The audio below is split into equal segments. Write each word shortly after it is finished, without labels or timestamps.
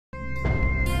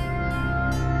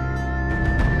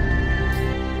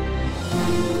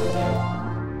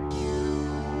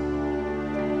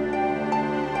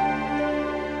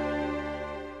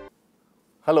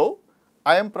Hello,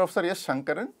 I am Professor S.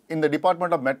 Shankaran in the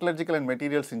Department of Metallurgical and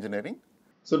Materials Engineering.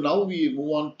 So now we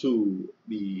move on to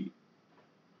the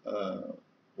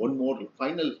one more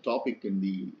final topic in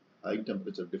the high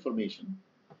temperature deformation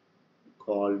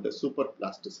called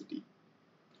superplasticity.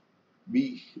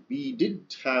 We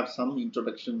did have some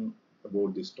introduction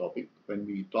about this topic when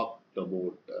we talked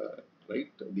about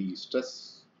the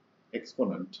stress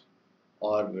exponent,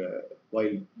 or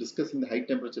while discussing the high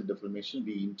temperature deformation,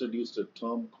 we introduced a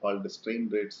term called the strain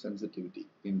rate sensitivity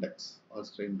index or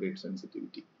strain rate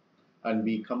sensitivity, and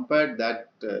we compared that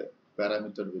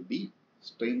parameter with the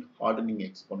strain hardening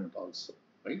exponent also,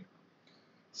 right?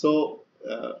 So,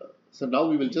 so now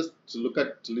we will just look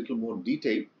at a little more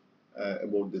detail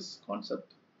about this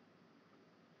concept.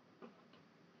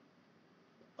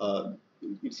 Uh,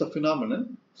 it's a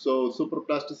phenomenon. So,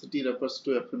 superplasticity refers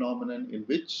to a phenomenon in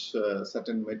which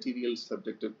certain materials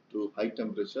subjected to high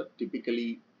temperature,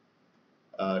 typically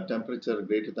temperature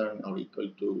greater than or equal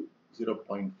to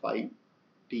 0.5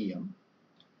 Tm,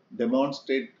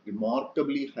 demonstrate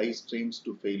remarkably high strains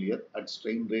to failure at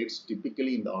strain rates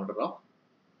typically in the order of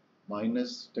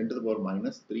minus 10 to the power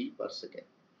minus 3 per second.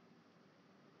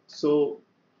 So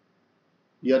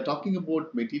we are talking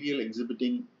about material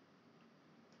exhibiting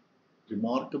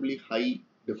remarkably high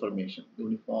deformation,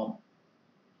 uniform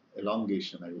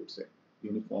elongation, I would say,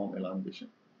 uniform elongation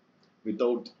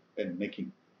without a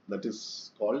necking. That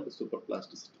is called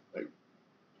superplasticity, right?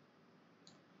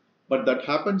 But that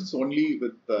happens only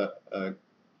with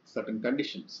certain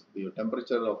conditions. The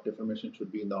temperature of deformation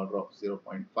should be in the order of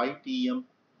 0.5 Tm,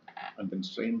 and then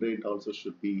strain rate also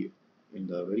should be in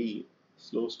the very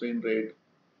slow strain rate,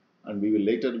 and we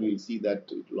will see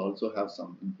that it will also have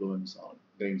some influence on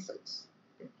grain size.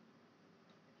 Okay.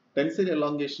 Tensile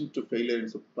elongation to failure in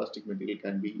superplastic material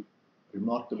can be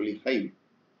remarkably high,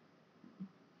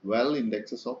 well in the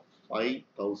excess of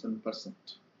 5,000%.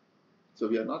 So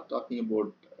we are not talking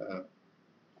about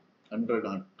 100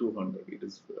 or 200. It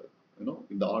is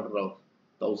in the order of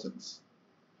thousands.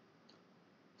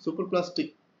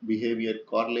 Superplastic behavior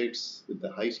correlates with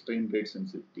the high strain rate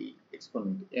sensitivity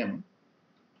exponent m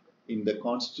in the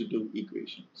constitutive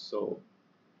equation. So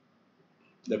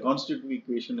the constitutive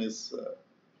equation is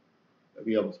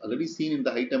we have already seen in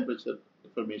the high temperature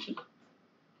deformation.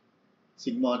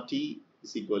 Sigma t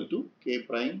is equal to k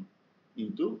prime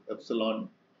into epsilon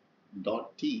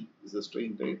dot t is the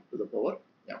strain rate to the power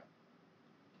m.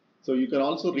 So you can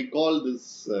also recall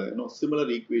this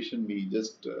similar equation we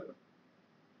just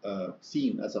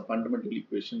seen as a fundamental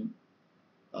equation,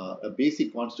 a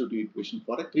basic constitutive equation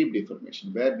for a creep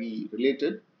deformation, where we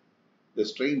related the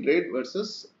strain rate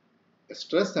versus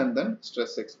stress and then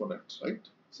stress exponent, right?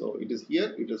 So it is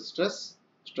here, it is stress,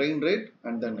 strain rate,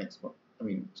 and then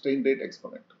strain rate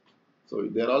exponent. So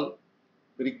they are all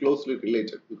very closely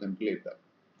related. You can relate that.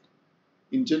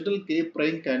 In general, K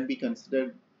prime can be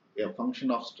considered a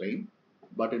function of strain,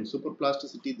 but in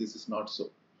superplasticity, this is not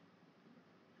so.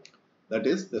 That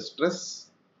is, the stress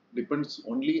depends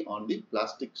only on the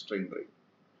plastic strain rate.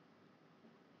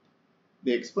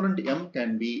 The exponent m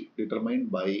can be determined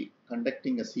by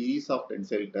conducting a series of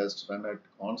tensile tests run at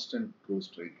constant true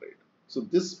strain rate. So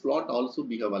this plot also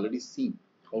we have already seen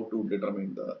how to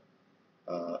determine the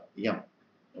m,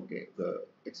 okay, the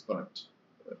exponent.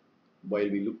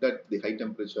 While we looked at the high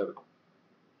temperature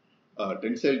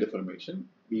tensile deformation,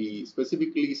 we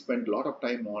specifically spent a lot of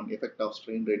time on effect of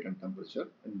strain rate and temperature.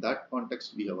 In that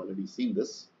context, we have already seen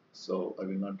this, so I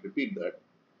will not repeat that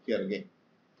here again.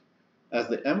 As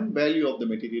the m value of the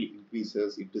material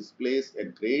increases, it displays a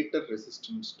greater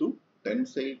resistance to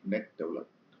tensile neck development.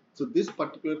 So this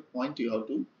particular point you have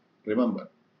to remember.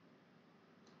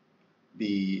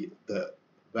 The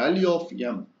value of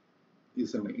m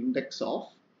is an index of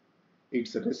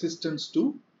its resistance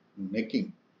to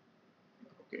necking.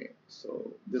 Okay,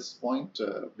 so this point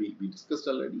we discussed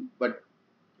already, but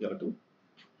you have to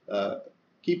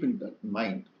keep in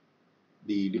mind.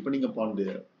 Depending upon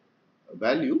the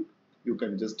value, you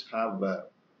can just have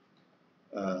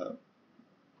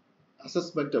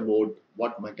assessment about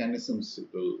what mechanisms it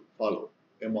will follow.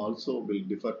 M also will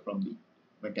differ from the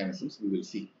mechanisms we will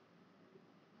see.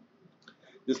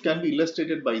 This can be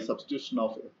illustrated by substitution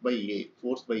of F by A,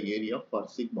 force by area, for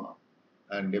sigma,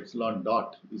 and epsilon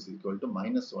dot is equal to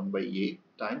minus 1 by A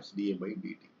times dA by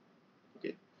dt.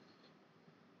 Okay.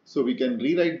 So we can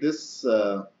rewrite this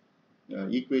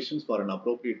equations for an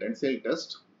appropriate tensile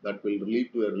test that will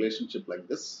lead to a relationship like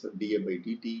this: dA by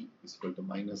dt is equal to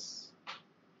minus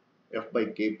F by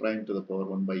k prime to the power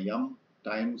 1 by m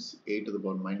times A to the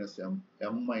power minus m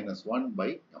minus 1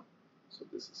 by m. So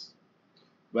this is.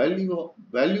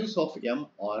 Values of m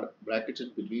are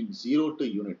bracketed between 0 to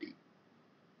unity.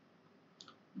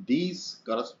 These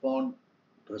correspond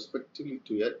respectively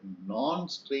to a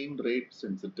non-strain rate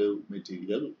sensitive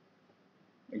material,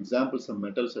 examples of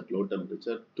metals at low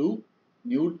temperature, to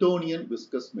Newtonian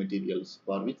viscous materials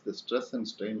for which the stress and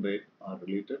strain rate are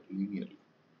related linearly.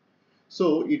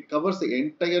 So it covers the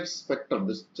entire spectrum.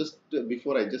 This just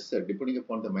before I just said, depending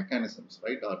upon the mechanisms,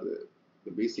 right, or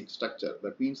the basic structure.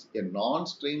 That means a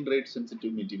non-strain rate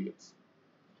sensitive materials.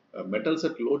 Metals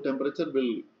at low temperature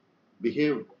will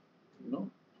behave,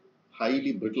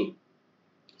 highly brittle.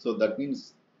 So that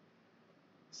means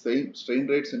strain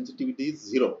rate sensitivity is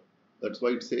 0. That's why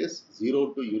it says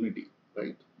 0 to unity,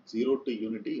 right? 0 to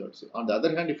unity. On the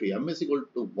other hand, if m is equal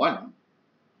to 1,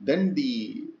 then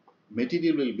the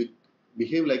material will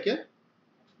behave like a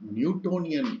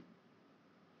Newtonian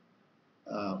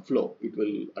flow. It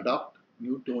will adopt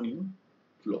Newtonian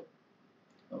flow.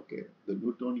 Okay, the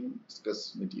Newtonian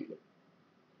viscous material.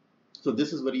 So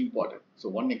this is very important. So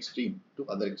one extreme to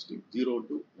other extreme, 0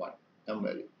 to 1, m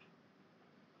value.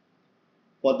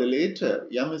 For the later,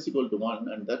 m is equal to 1,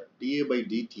 and that dA by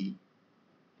dt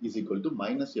is equal to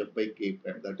minus f by k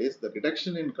prime. That is, the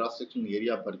reduction in cross-sectional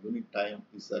area per unit time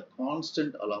is a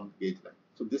constant along the gauge line.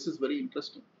 So this is very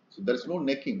interesting. So there is no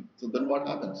necking. So then what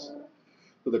happens?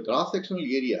 So the cross-sectional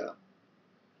area,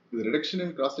 the reduction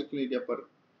in cross-sectional area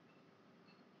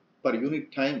per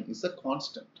unit time is a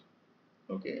constant,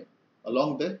 okay,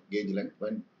 along the gauge length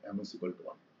when m is equal to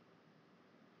 1.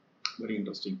 Very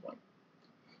interesting point.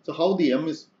 So how the m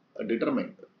is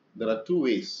determined? There are two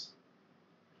ways,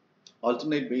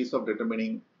 alternate ways of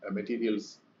determining a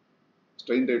material's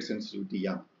strain rate sensitivity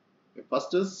m. The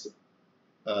first is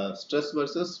stress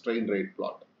versus strain rate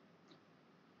plot.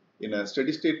 In a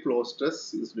steady state flow,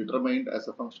 stress is determined as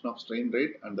a function of strain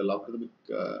rate, and the logarithmic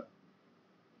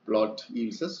plot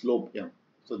yields a slope m.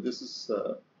 So this is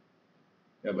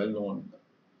a well-known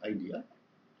idea.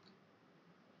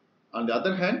 On the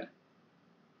other hand,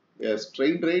 a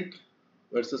strain rate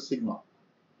versus sigma.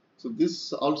 So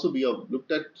this also we have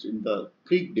looked at in the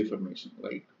creep deformation,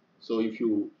 right? So if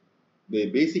the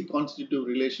basic constitutive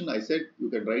relation, I said you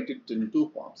can write it in two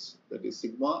forms. That is,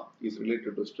 sigma is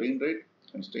related to strain rate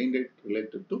and strain rate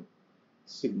related to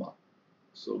sigma.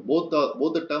 So both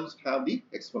the terms have the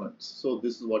exponents. So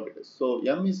this is what it is. So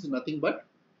m is nothing but,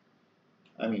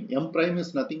 m prime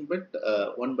is nothing but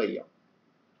 1 by m.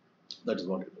 That is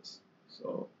what it is.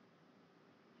 So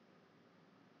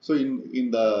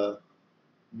in the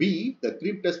B, the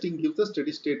creep testing gives the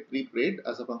steady state creep rate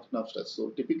as a function of stress. So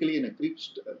typically in a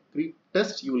creep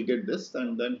test, you will get this,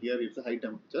 and then here it's a high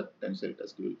temperature tensile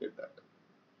test, you will get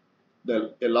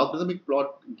that. A logarithmic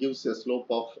plot gives a slope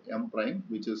of m prime,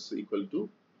 which is equal to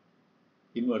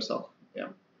inverse of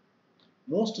m.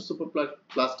 Most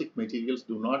superplastic materials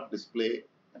do not display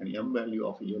an m value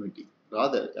of unity.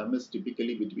 Rather, m is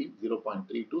typically between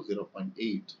 0.3 to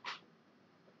 0.8.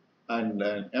 And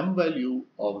an m value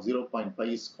of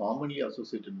 0.5 is commonly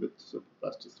associated with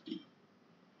superplasticity.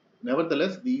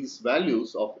 Nevertheless, these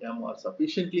values of m are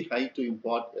sufficiently high to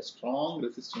impart a strong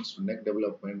resistance to neck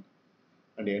development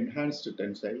and enhanced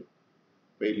tensile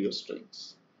failure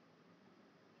strains.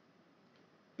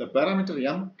 The parameter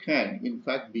m can, in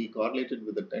fact, be correlated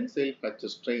with the tensile fracture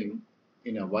strain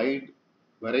in a wide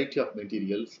variety of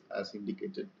materials as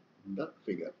indicated in the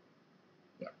figure.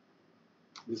 Yeah,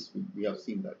 we have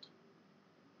seen that.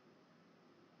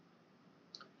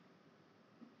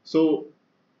 So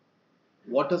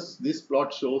what does this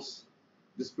plot shows?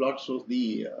 This plot shows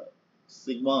the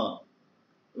sigma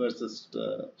versus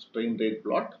strain rate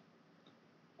plot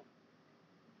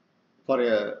for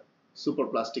a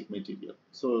superplastic material.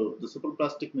 So the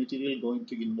superplastic material going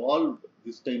to involve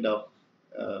this kind of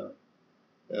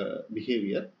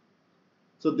behavior.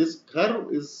 So this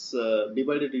curve is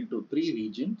divided into three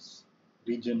regions: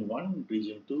 region 1,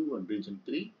 region 2, and region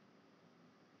 3.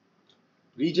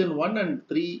 Region 1 and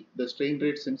 3, the strain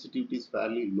rate sensitivity is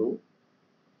fairly low.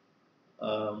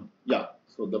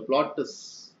 So the plot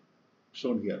is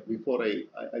shown here. Before I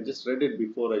just read it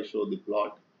before I show the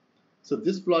plot. So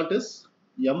this plot is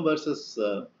m versus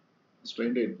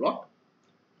strain rate plot.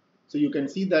 So you can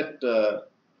see that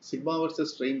sigma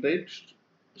versus strain rate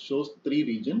shows three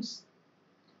regions,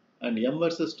 and m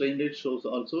versus strain rate shows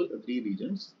also three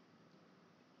regions.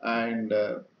 And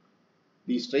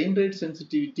the strain rate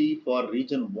sensitivity for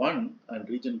region 1 and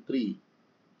region 3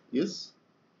 is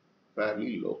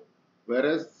fairly low,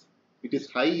 whereas it is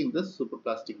high in the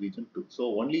superplastic region 2.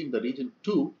 So only in the region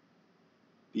 2,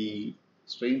 the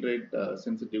strain rate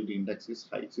sensitivity index is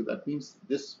high. So that means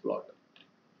this plot,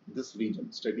 this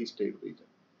region, steady state region.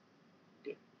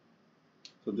 Okay.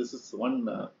 So this is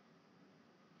one.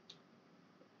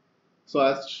 So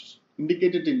as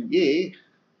indicated in A,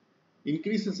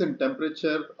 increases in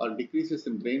temperature or decreases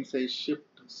in grain size shift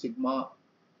sigma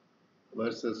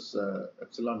versus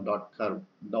epsilon dot curve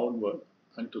downward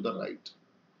and to the right.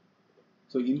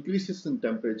 So increases in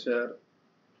temperature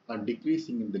and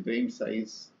decreasing in the grain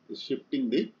size is shifting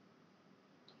the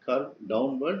curve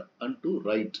downward and to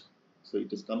right. So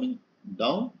it is coming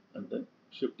down and then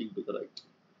shifting to the right.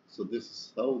 So this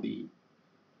is how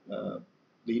uh,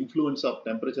 the influence of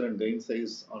temperature and grain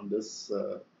size on this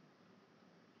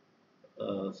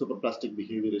superplastic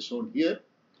behavior is shown here,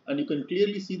 and you can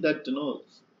clearly see that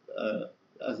uh,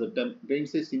 as the grain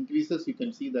size increases, you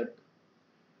can see that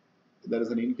there is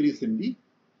an increase in the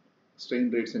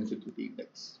strain rate sensitivity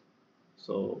index.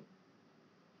 So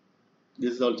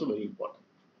this is also very important.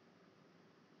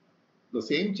 The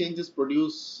same changes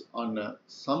produce on a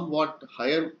somewhat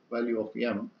higher value of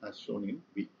M as shown in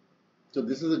B. So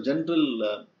this is a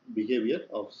general behavior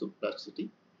of superplasticity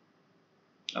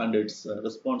and its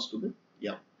response to the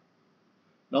M.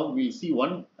 Now we'll see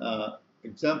one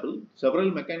example. Several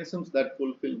mechanisms that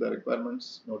fulfill the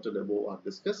requirements noted above are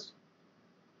discussed.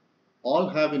 All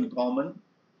have in common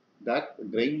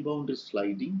that grain boundary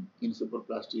sliding in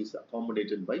superplasticity is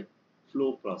accommodated by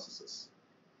flow processes.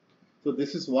 So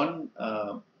this is one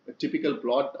typical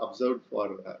plot observed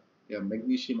for a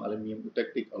magnesium aluminum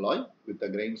eutectic alloy with a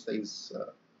grain size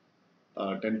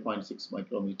 10.6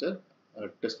 micrometer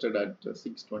tested at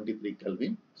 623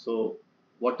 Kelvin. So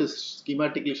what is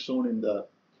schematically shown in the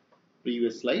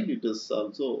previous slide, it is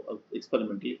also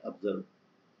experimentally observed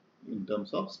in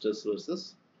terms of stress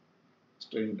versus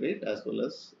strain rate as well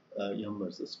as M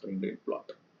versus strain rate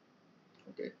plot.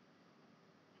 Okay.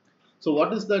 So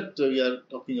what is that we are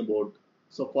talking about?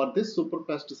 So for this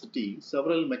superplasticity,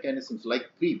 several mechanisms like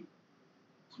creep,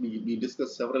 we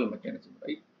discussed several mechanisms,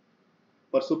 right?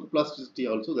 For superplasticity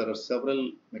also there are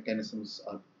several mechanisms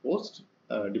are posed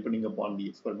depending upon the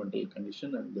experimental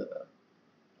condition and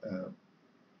the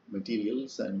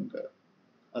materials and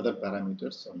other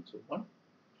parameters and so on.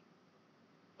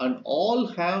 And all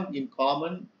have in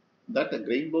common that a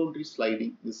grain boundary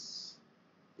sliding is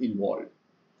involved.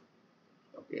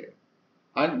 Okay,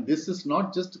 and this is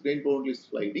not just grain boundary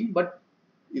sliding, but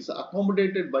is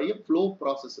accommodated by a flow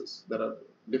processes. There are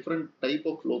different type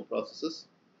of flow processes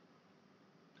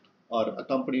are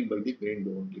accompanied by the grain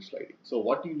boundary sliding. So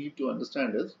what you need to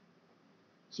understand is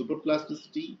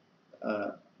superplasticity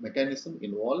mechanism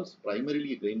involves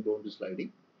primarily grain boundary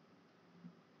sliding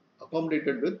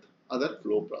accommodated with other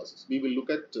flow process. We will look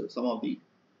at some of the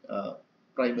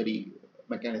primary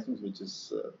mechanisms which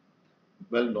is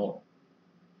well known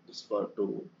just for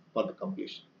the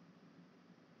completion.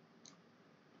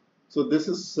 So this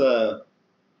is a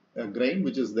grain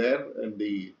which is there in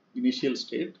the initial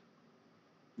state.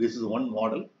 This is one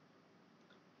model.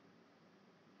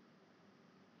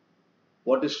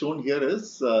 What is shown here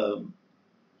is the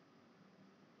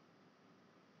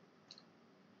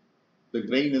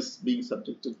grain is being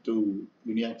subjected to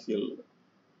uniaxial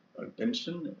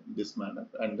tension in this manner,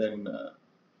 and then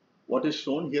what is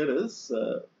shown here is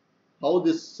how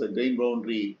this grain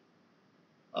boundary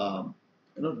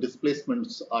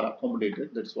displacements are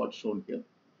accommodated. That's what's shown here.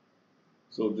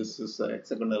 So this is a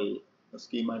hexagonal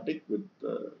schematic with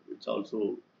it's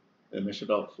also a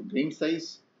measure of grain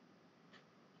size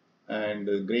and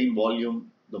grain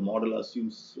volume. The model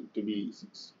assumes to be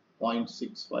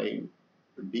 6.65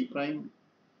 d prime,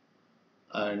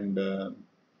 and the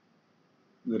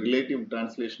relative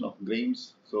translation of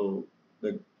grains. So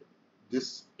that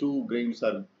these two grains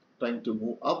are trying to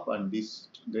move up, and this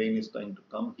grain is trying to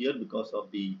come here because of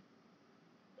the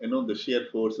the shear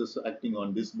forces acting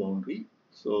on this boundary.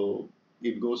 So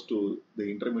it goes to the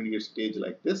intermediate stage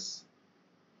like this.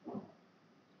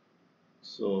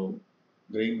 So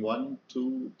grain 1,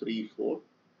 2, 3, 4.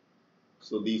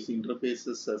 So these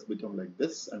interfaces has become like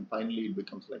this, and finally it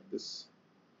becomes like this.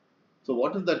 So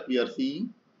what is that we are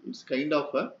seeing? It's kind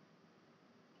of a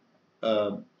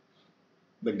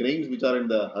the grains which are in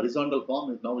the horizontal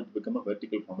form, now it become a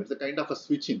vertical form. It's a kind of a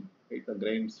switching, right? A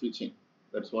grain switching.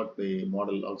 That's what the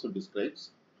model also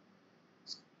describes.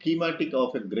 Schematic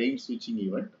of a grain switching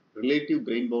event. Relative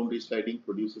grain boundary sliding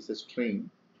produces a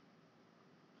strain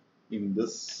in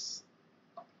this.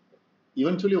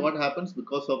 Eventually what happens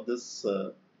because of this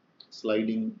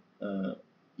sliding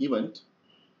event,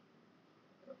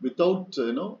 without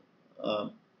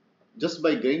just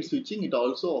by grain switching, it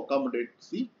also accommodates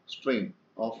the strain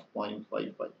of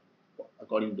 0.55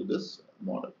 according to this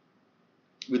model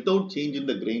without change in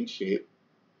the grain shape.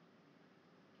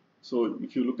 So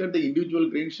if you look at the individual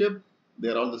grain shape, they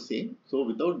are all the same. So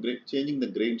without changing the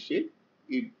grain shape,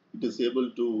 it is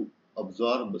able to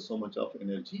absorb so much of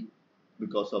energy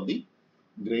because of the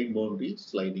grain boundary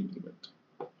sliding event.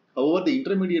 However, the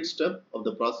intermediate step of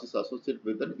the process is associated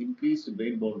with an increased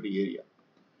grain boundary area.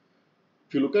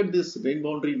 If you look at this grain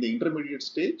boundary in the intermediate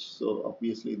stage, so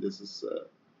obviously this is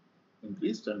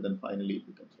increased and then finally it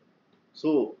becomes.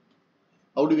 So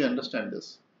how do we understand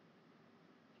this?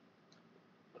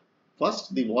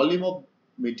 First, the volume of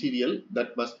material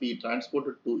that must be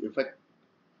transported to effect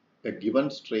a given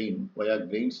strain via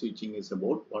grain switching is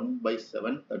about 1 by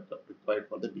 7 that are required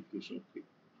for the diffusional creep.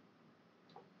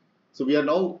 So we are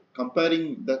now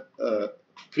comparing the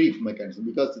creep mechanism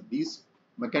because these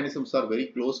mechanisms are very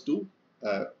close to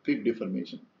creep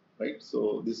deformation, right?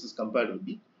 So this is compared with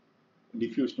the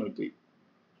diffusional creep.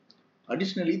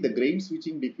 Additionally, the grain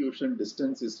switching diffusion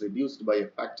distance is reduced by a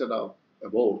factor of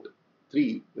about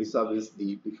 3 vis-a-vis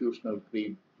the diffusional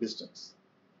creep distance.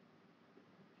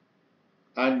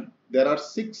 And there are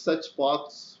 6 such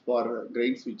paths for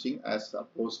grain switching as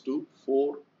opposed to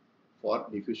 4 for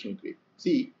diffusional creep.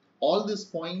 See, all these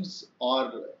points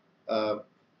are, uh,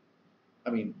 I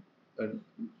mean, uh,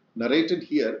 narrated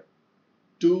here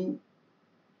to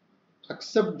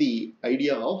accept the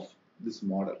idea of this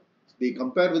model. They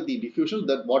compare with the diffusion,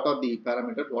 that what are the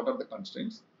parameters, what are the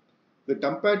constraints. They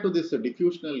compare to this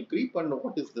diffusional creep and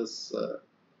what is this,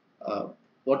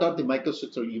 what are the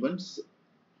microstructural events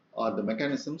or the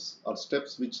mechanisms or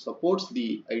steps which supports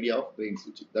the idea of grain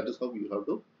switching. That is how you have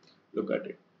to look at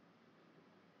it.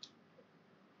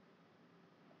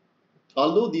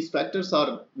 Although these factors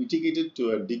are mitigated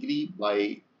to a degree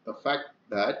by the fact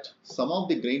that some of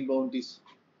the grain boundaries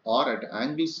are at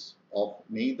angles of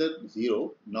neither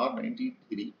 0 nor 90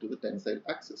 degree to the tensile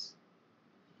axis,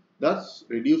 thus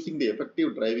reducing the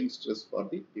effective driving stress for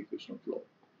the diffusional flow.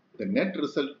 The net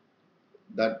result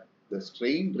that the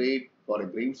strain rate for a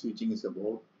grain switching is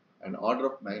about an order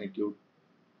of magnitude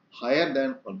higher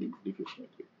than for the diffusional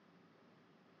creep.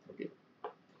 Okay.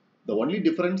 The only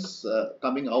difference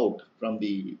coming out from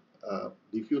the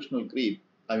diffusional creep,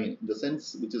 I mean, in the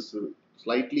sense which is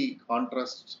slightly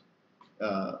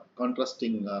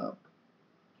contrasting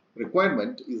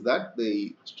requirement, is that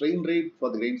the strain rate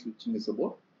for the grain switching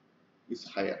is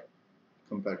higher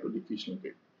compared to diffusional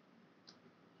creep.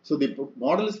 So the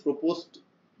model is proposed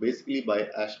basically by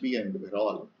Ashby and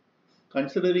Verall,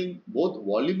 considering both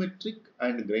volumetric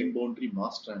and grain boundary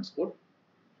mass transport,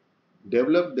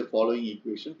 developed the following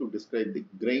equation to describe the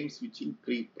grain switching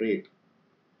creep rate.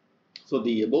 So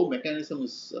the above mechanism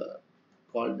is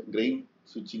called grain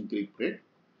switching creep rate,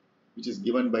 which is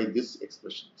given by this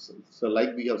expression. So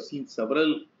like we have seen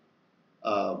several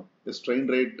the strain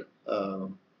rate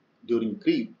during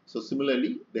creep. So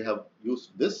similarly, they have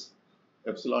used this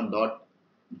epsilon dot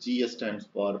GS stands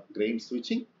for grain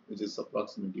switching, which is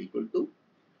approximately equal to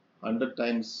 100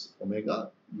 times omega.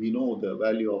 We know the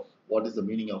value of what is the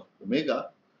meaning of omega,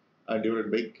 divided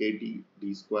by kt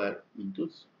d square into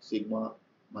sigma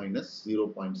minus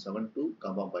 0.72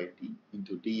 gamma by t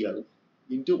into dl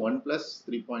into 1 plus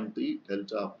 3.3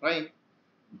 delta prime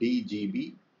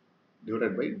dgb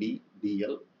divided by d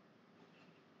dl.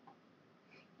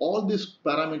 All these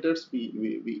parameters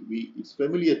it's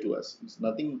familiar to us. It's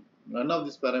nothing, none of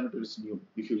these parameters is new.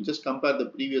 If you just compare the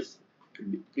previous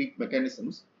creep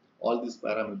mechanisms, all these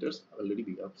parameters already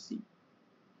we have seen.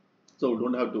 So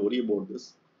don't have to worry about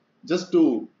this. Just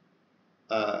to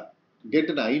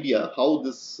get an idea how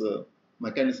these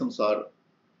mechanisms are,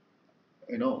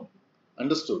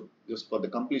 understood. Just for the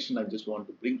completion, I just want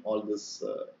to bring all this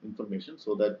information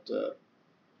so that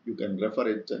you can refer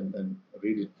it and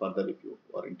read it further if you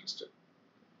are interested.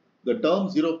 The term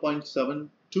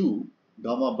 0.72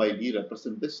 gamma by d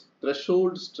represents the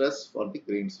threshold stress for the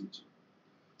grain switching.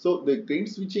 So the grain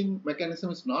switching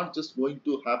mechanism is not just going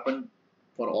to happen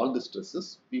for all the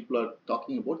stresses. People are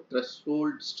talking about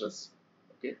threshold stress.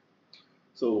 Okay,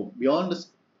 so beyond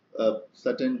a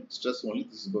certain stress only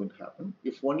this is going to happen.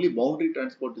 If only boundary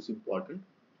transport is important,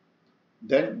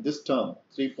 then this term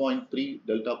 3.3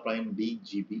 delta prime d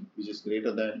GB, which is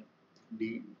greater than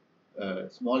d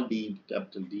small d into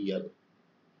capital DL.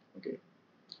 Okay,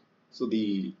 so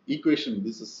the equation,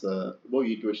 this is above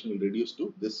equation, will reduce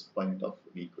to this point of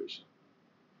the equation.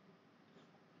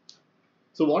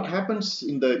 So what happens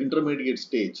in the intermediate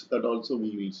stage, that also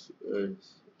we will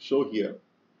show here.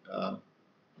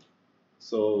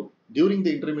 So during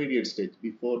the intermediate stage,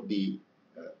 before the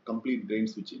complete grain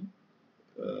switching,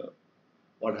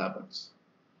 what happens?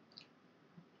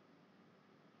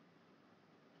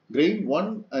 Grain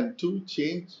 1 and 2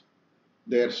 change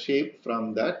their shape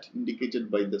from that indicated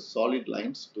by the solid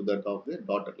lines to that of the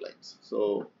dotted lines.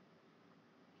 So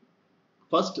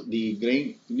first the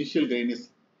initial grain is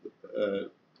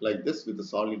like this with a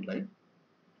solid line,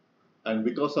 and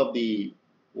because of the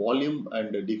volume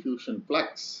and the diffusion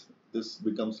flux, this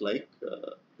becomes like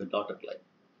the dotted line.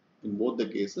 In both the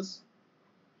cases,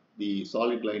 the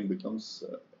solid line becomes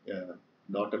a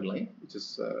dotted line, which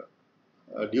is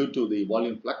due to the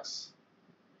volume flux,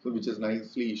 so which is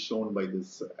nicely shown by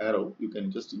this arrow. You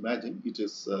can just imagine it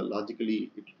is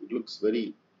logically, it looks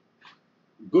very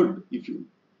good if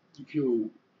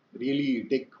you really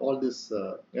take all this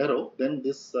arrow, then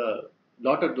this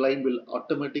dotted line will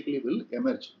automatically will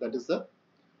emerge. That is uh,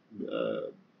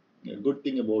 a good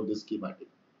thing about this schematic.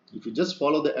 If you just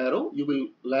follow the arrow, you will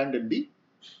land in the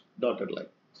dotted line.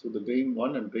 So the grain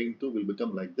 1 and grain 2 will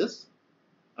become like this,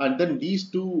 and then these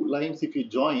two lines if you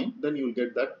join, then you will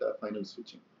get that final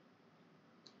switching.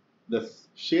 The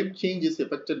shape change is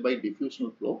affected by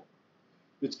diffusional flow,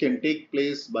 which can take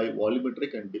place by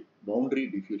volumetric and boundary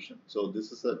diffusion. So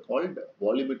this is called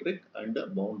volumetric and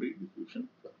boundary diffusion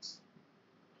flux.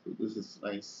 So this is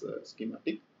nice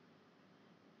schematic.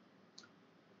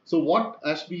 So what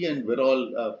Ashby and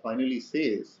Verrall finally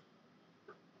says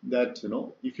that,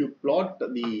 if you plot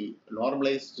the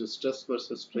normalized stress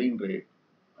versus strain rate,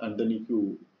 and then if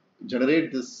you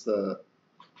generate this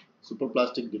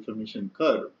superplastic deformation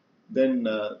curve, then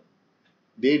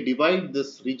they divide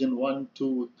this region 1,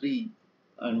 2, 3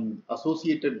 and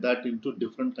associated that into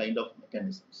different kind of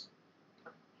mechanisms.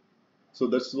 So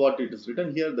that's what it is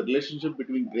written here. The relationship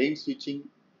between grain switching,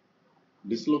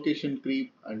 dislocation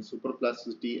creep and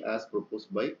superplasticity as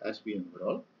proposed by Ashby and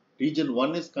Verrall. Region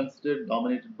 1 is considered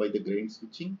dominated by the grain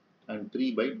switching and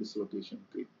 3 by dislocation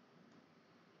creep.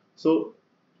 So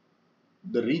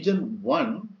the region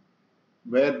 1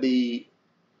 where the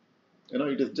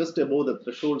it is just above the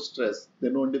threshold stress,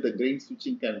 then only the grain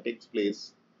switching can take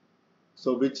place.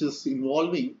 So which is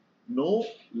involving no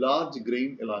large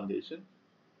grain elongation,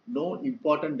 no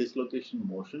important dislocation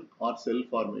motion or cell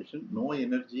formation, no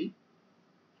energy,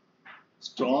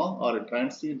 strong or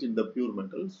transient in the pure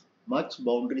metals, much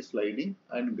boundary sliding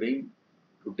and grain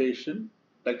rotation,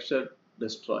 texture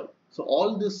destroy. So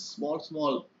all this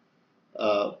small,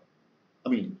 uh,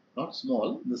 not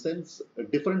small, in the sense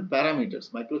different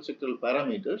parameters, microstructural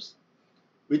parameters,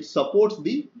 which supports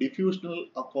the diffusional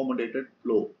accommodated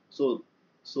flow. So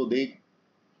they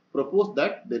propose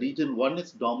that the region 1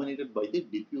 is dominated by the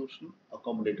diffusion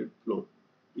accommodated flow,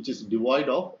 which is devoid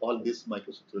of all these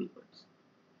microstructural effects.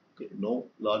 Okay, no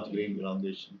large grain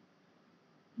elongation,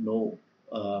 no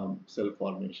cell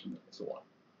formation, and so on.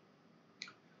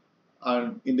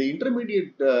 And in the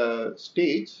intermediate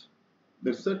stage,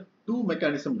 there's a two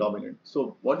mechanism dominant.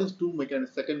 So what is two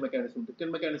mechanism? Second mechanism.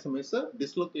 Second mechanism is a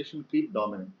dislocation creep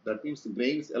dominant. That means the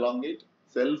grains elongate,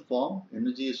 cell form,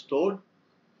 energy is stored,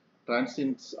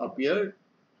 transients appear,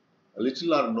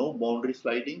 little or no boundary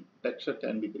sliding, texture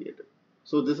can be created.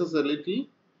 So this is a little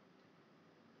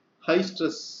high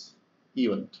stress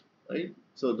event, right?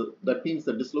 So that means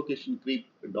the dislocation creep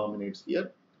dominates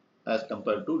here as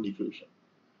compared to diffusion.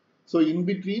 So in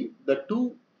between, the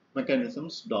two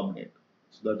mechanisms dominate.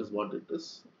 So that is what it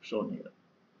is shown here.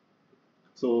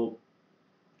 So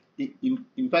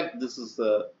in fact, this is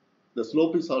the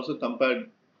slope is also compared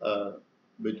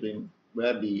between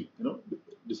where the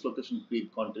dislocation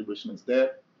creep contribution is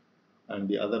there, and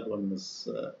the other one is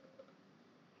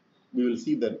we will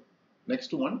see the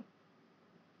next one.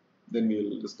 Then we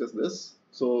will discuss this.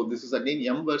 So this is again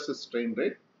M versus strain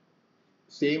rate,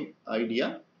 same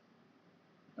idea.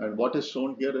 And what is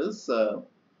shown here is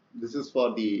this is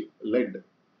for the lead.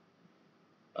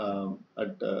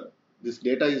 This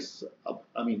data is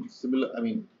similar.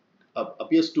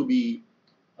 Appears to be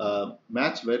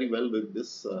match very well with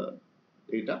this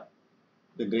data.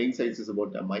 The grain size is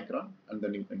about a micron, and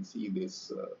then you can see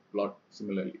this plot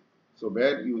similarly. So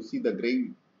where you see the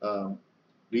grain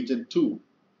region 2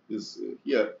 is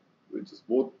here, which is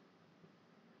both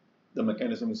the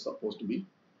mechanism is supposed to be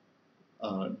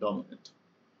dominant.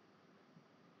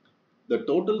 The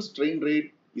total strain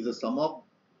rate is a sum of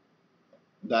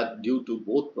that due to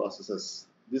both processes.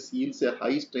 This yields a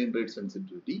high strain rate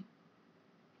sensitivity.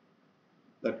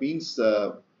 That means,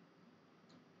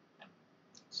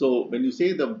 so when you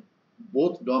say the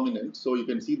both dominant, so you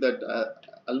can see that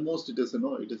almost it is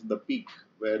it is the peak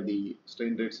where the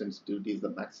strain rate sensitivity is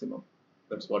the maximum.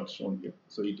 That's what's shown here.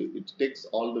 So it takes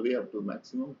all the way up to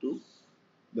maximum to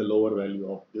the lower value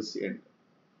of this end.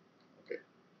 Okay.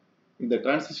 In the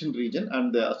transition region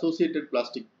and the associated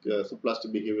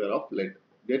subplastic behavior of lead.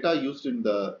 Data used in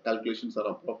the calculations are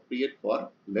appropriate for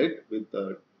lead with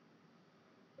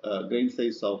grain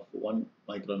size of 1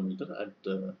 micrometer at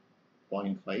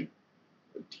 0.5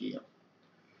 TM.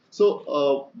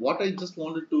 So what I just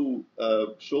wanted to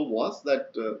show was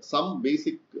that some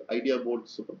basic idea about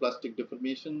superplastic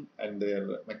deformation and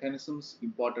their mechanisms,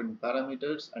 important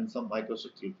parameters, and some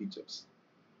microstructural features.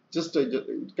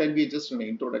 It can be just an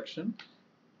introduction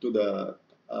to the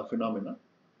phenomena.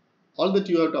 All that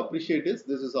you have to appreciate is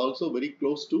this is also very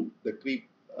close to the creep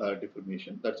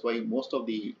deformation. That's why most of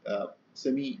the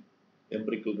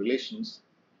semi-empirical relations,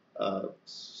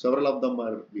 several of them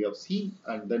are we have seen,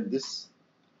 and then this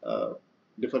uh,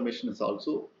 deformation is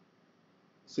also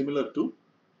similar to,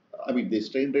 I mean, the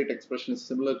strain rate expression is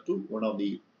similar to one of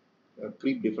the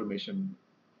creep deformation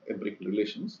empirical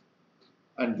relations.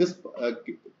 And this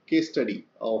case study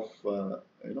of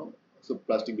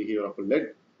plastic behavior of a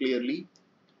lead clearly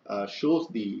shows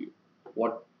the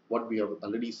what we have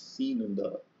already seen in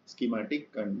the schematic,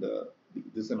 and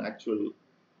this is an actual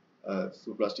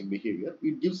superplastic behavior.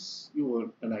 It gives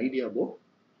you an idea about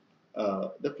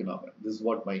the phenomenon. This is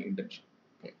what my intention.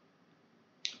 Okay.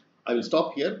 I will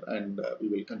stop here, and we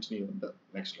will continue in the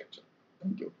next lecture.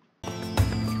 Thank you.